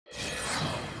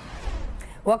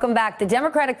Welcome back. The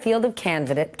Democratic field of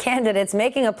candidates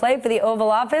making a play for the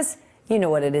Oval Office. You know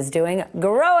what it is doing.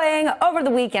 Growing. Over the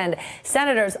weekend,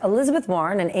 Senators Elizabeth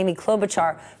Warren and Amy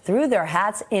Klobuchar threw their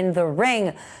hats in the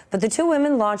ring. But the two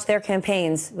women launched their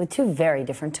campaigns with two very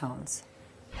different tones.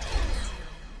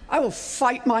 I will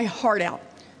fight my heart out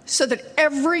so that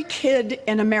every kid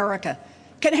in America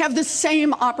can have the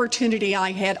same opportunity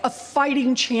I had, a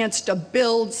fighting chance to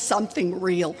build something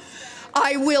real.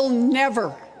 I will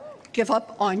never give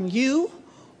up on you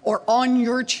or on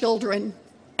your children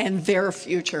and their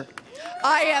future.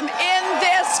 I am in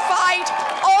this fight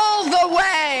all the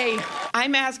way.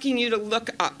 I'm asking you to look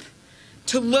up,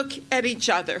 to look at each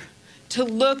other, to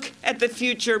look at the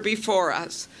future before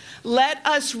us. Let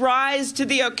us rise to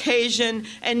the occasion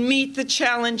and meet the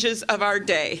challenges of our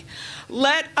day.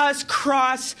 Let us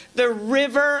cross the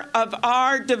river of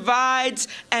our divides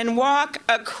and walk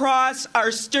across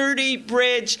our sturdy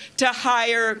bridge to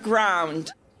higher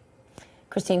ground.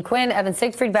 Christine Quinn, Evan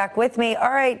Siegfried back with me.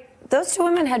 All right. Those two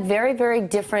women had very, very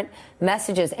different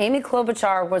messages. Amy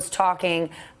Klobuchar was talking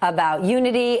about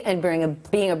unity and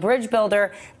being a bridge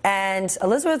builder. And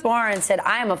Elizabeth Warren said,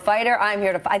 I am a fighter. I'm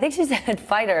here to fight. I think she said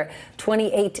fighter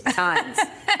 28 times.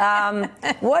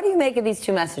 What do you make of these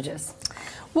two messages?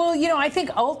 Well, you know, I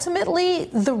think ultimately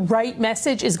the right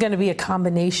message is going to be a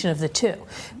combination of the two,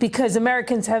 because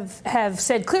Americans have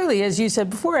said clearly, as you said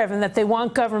before, Evan, that they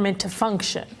want government to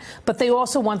function, but they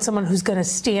also want someone who's going to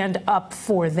stand up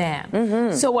for them.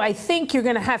 Mm-hmm. So I think you're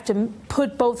going to have to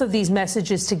put both of these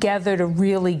messages together to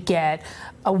really get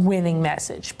a winning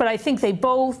message. But I think they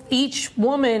both, each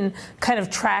woman kind of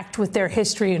tracked with their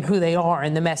history and who they are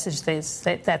and the message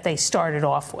that they started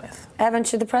off with. Evan,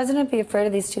 should the president be afraid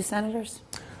of these two senators?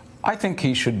 I think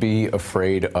he should be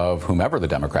afraid of whomever the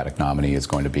Democratic nominee is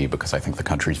going to be, because I think the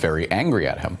country's very angry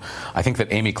at him. I think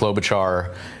that Amy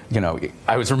Klobuchar, you know,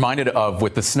 I was reminded of,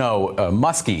 with the snow,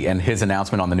 Muskie and his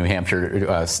announcement on the New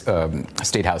Hampshire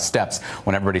State House steps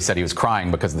when everybody said he was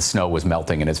crying because the snow was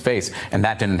melting in his face, and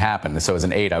that didn't happen. So as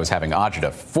an aide, I was having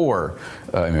agita for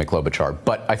Amy Klobuchar.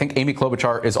 But I think Amy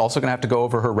Klobuchar is also going to have to go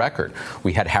over her record.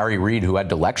 We had Harry Reid, who had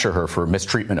to lecture her for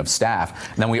mistreatment of staff.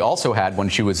 And then we also had, when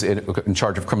she was in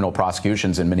charge of criminal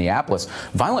prosecutions in Minneapolis,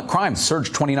 violent crime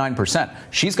surged 29%.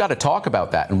 She's got to talk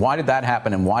about that. And why did that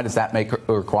happen? And why does that make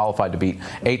her qualified to be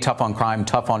A, tough on crime,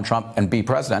 tough on Trump, and B,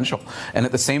 presidential? And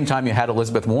at the same time, you had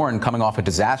Elizabeth Warren coming off a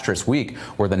disastrous week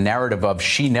where the narrative of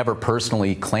she never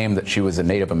personally claimed that she was a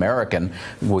Native American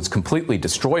was completely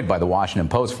destroyed by the Washington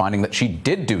Post, finding that she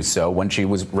did do so when she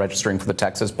was registering for the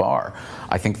Texas bar.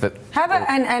 I think that...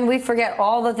 and we forget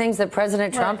all the things that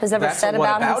President Trump has ever said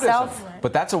about himself.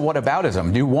 But that's a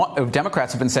whataboutism.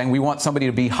 Democrats have been saying we want somebody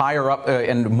to be higher up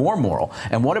and more moral.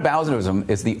 And whataboutism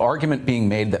is the argument being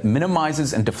made that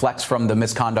minimizes and deflects from the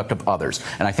misconduct of others.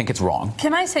 And I think it's wrong.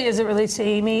 Can I say, as it relates to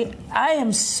Amy, I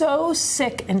am so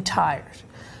sick and tired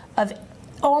of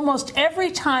almost every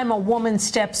time a woman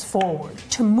steps forward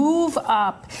to move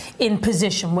up in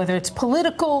position, whether it's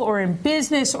political or in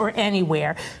business or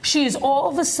anywhere, she is all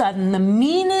of a sudden the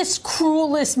meanest,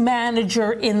 cruelest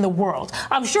manager in the world.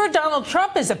 I'm sure Donald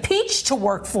Trump is a peach to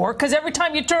work for, because every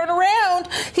time you turn around,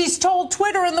 he's told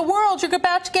Twitter and the world you're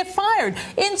about to get fired.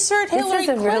 Insert Hillary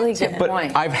Clinton. This is a really good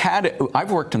point. But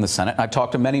I've worked in the Senate. I've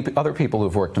talked to many other people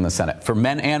who've worked in the Senate, for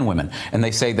men and women, and they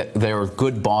say that they're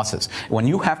good bosses. When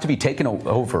you have to be taken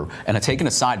over and taken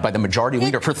aside by the majority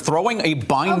leader for throwing a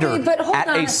binder at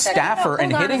a staffer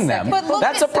and hitting them,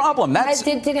 that's a problem.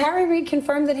 Did Harry Reid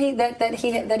confirm that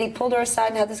he pulled her aside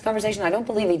and had this conversation? I don't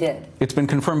believe he did. It's been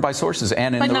confirmed by sources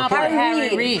and in the report.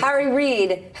 Harry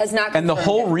Reid has not confirmed And the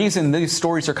whole reason these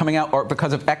stories are coming out are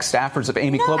because of ex-staffers of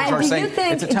Amy Klobuchar saying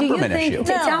it's a temperament issue.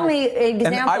 Tell me examples.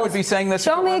 And I would be saying this.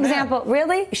 Show me example.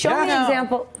 Really? Show me an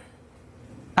example.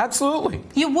 Absolutely.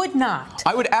 You would not.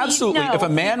 I would absolutely. If a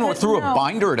man threw a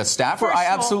binder at a staffer, I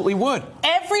absolutely would.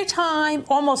 Every time,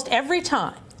 almost every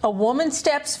time, a woman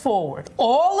steps forward,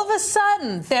 all of a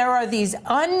sudden there are these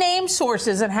unnamed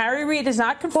sources, and Harry Reid is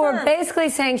not confirmed, who are basically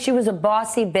saying she was a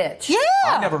bossy bitch. Yeah.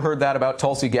 I never heard that about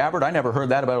Tulsi Gabbard. I never heard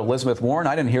that about Elizabeth Warren.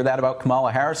 I didn't hear that about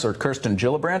Kamala Harris or Kirsten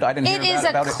Gillibrand. I didn't hear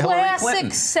that about Hillary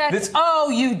Clinton.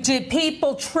 Oh, you did.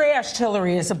 People trashed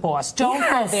Hillary as a boss. Don't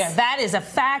go there. That is a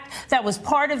fact. That was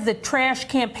part of the trash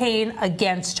campaign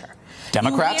against her.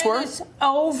 Democrats were?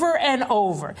 Over and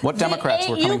over. What Democrats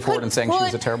were coming forward and saying she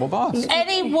was a terrible boss?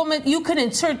 Any woman, you could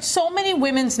insert so many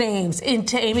women's names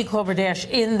into Amy Klobuchar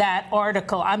in that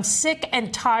article. I'm sick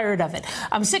and tired of it.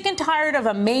 I'm sick and tired of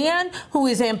a man who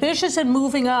is ambitious and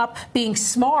moving up, being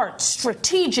smart,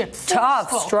 strategic,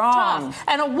 tough, strong.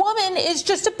 And a woman is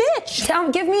just a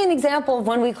bitch. Give me an example of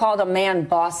when we called a man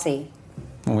bossy.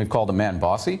 When we've called a man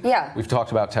bossy? Yeah. We've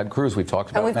talked about Ted Cruz. We've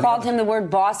talked about And we've called him the word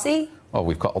bossy? Well,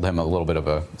 we've called him a little bit of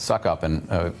a suck-up. And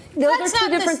those are two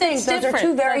different things. Those are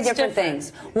two very different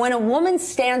things. When a woman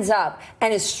stands up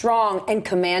and is strong and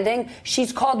commanding,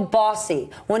 she's called bossy.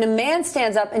 When a man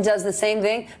stands up and does the same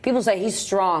thing, people say he's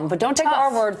strong. But don't take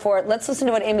our word for it. Let's listen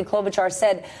to what Amy Klobuchar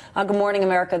said on Good Morning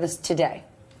America today.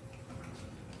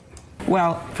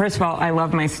 Well, first of all, I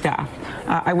love my staff.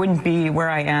 I wouldn't be where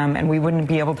I am, and we wouldn't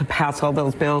be able to pass all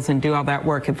those bills and do all that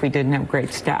work if we didn't have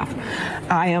great staff.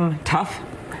 I am tough.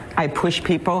 I push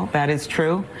people. That is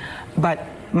true. But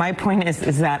my point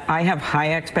is that I have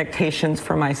high expectations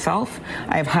for myself.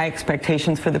 I have high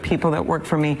expectations for the people that work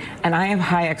for me, and I have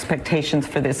high expectations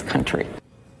for this country.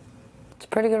 It's a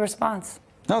pretty good response.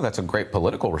 No, that's a great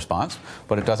political response,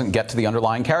 but it doesn't get to the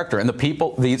underlying character. And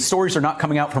the stories are not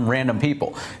coming out from random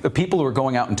people. The people who are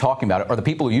going out and talking about it are the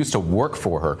people who used to work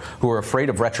for her, who are afraid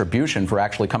of retribution for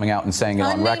actually coming out and saying it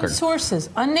on record.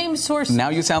 Unnamed sources. Now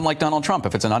you sound like Donald Trump.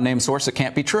 If it's an unnamed source, it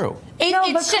can't be true.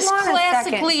 It's just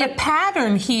classically a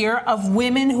pattern here of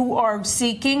women who are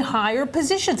seeking higher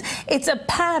positions. It's a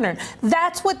pattern.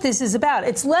 That's what this is about.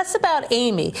 It's less about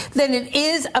Amy than it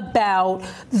is about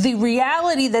the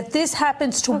reality that this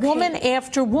happens to woman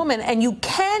after woman, and you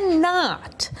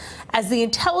cannot, as the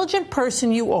intelligent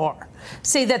person you are,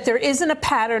 say that there isn't a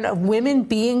pattern of women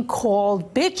being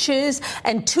called bitches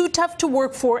and too tough to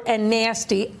work for and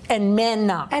nasty, and men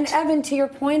not. And Evan, to your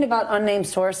point about unnamed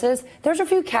sources, there's a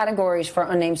few categories for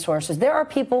unnamed sources. There are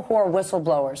people who are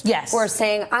whistleblowers, who are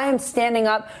saying, I am standing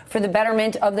up for the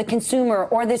betterment of the consumer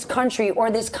or this country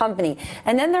or this company.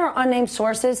 And then there are unnamed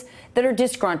sources that are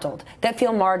disgruntled, that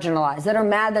feel marginalized, that are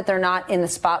mad that they're not in the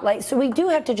spotlight. So we do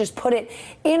have to just put it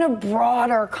in a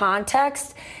broader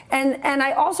context. And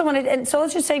I also wanted, and so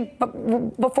let's just say,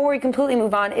 before we completely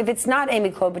move on, if it's not Amy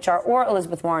Klobuchar or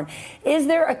Elizabeth Warren, is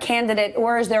there a candidate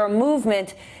or is there a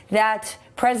movement that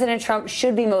President Trump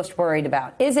should be most worried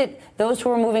about? Is it those who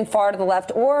are moving far to the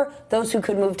left or those who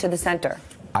could move to the center?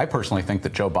 I personally think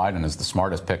that Joe Biden is the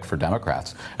smartest pick for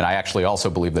Democrats. And I actually also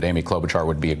believe that Amy Klobuchar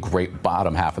would be a great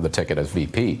bottom half of the ticket as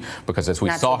VP, because as we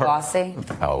saw her... Bossy.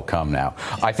 Oh, come now.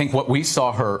 I think what we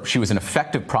saw her, she was an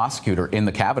effective prosecutor in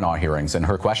the Kavanaugh hearings, and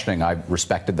her questioning I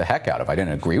respected the heck out of. I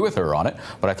didn't agree with her on it,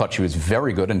 but I thought she was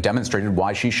very good and demonstrated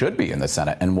why she should be in the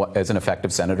Senate and as an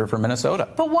effective senator for Minnesota.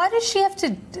 But why does she have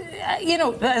to,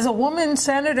 as a woman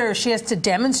senator, she has to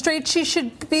demonstrate she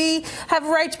should have a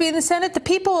right to be in the Senate? The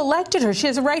people elected her. She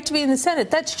has a right to be in the Senate.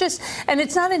 That's just, and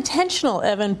it's not intentional,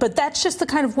 Evan, but that's just the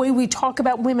kind of way we talk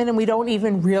about women, and we don't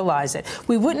even realize it.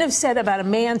 We wouldn't have said about a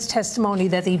man's testimony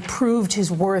that he proved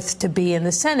his worth to be in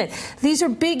the Senate. These are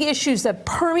big issues that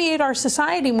permeate our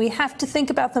society, and we have to think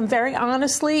about them very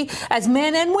honestly as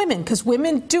men and women, because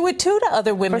women do it too to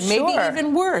other women, maybe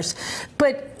even worse.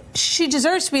 But she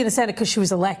deserves to be in the Senate because she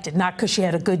was elected, not because she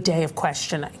had a good day of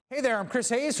questioning. Hey there, I'm Chris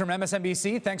Hayes from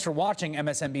MSNBC. Thanks for watching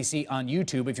MSNBC on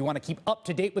YouTube. If you want to keep up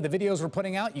to date with the videos we're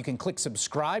putting out, you can click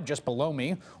subscribe just below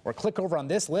me, or click over on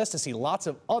this list to see lots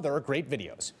of other great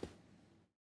videos.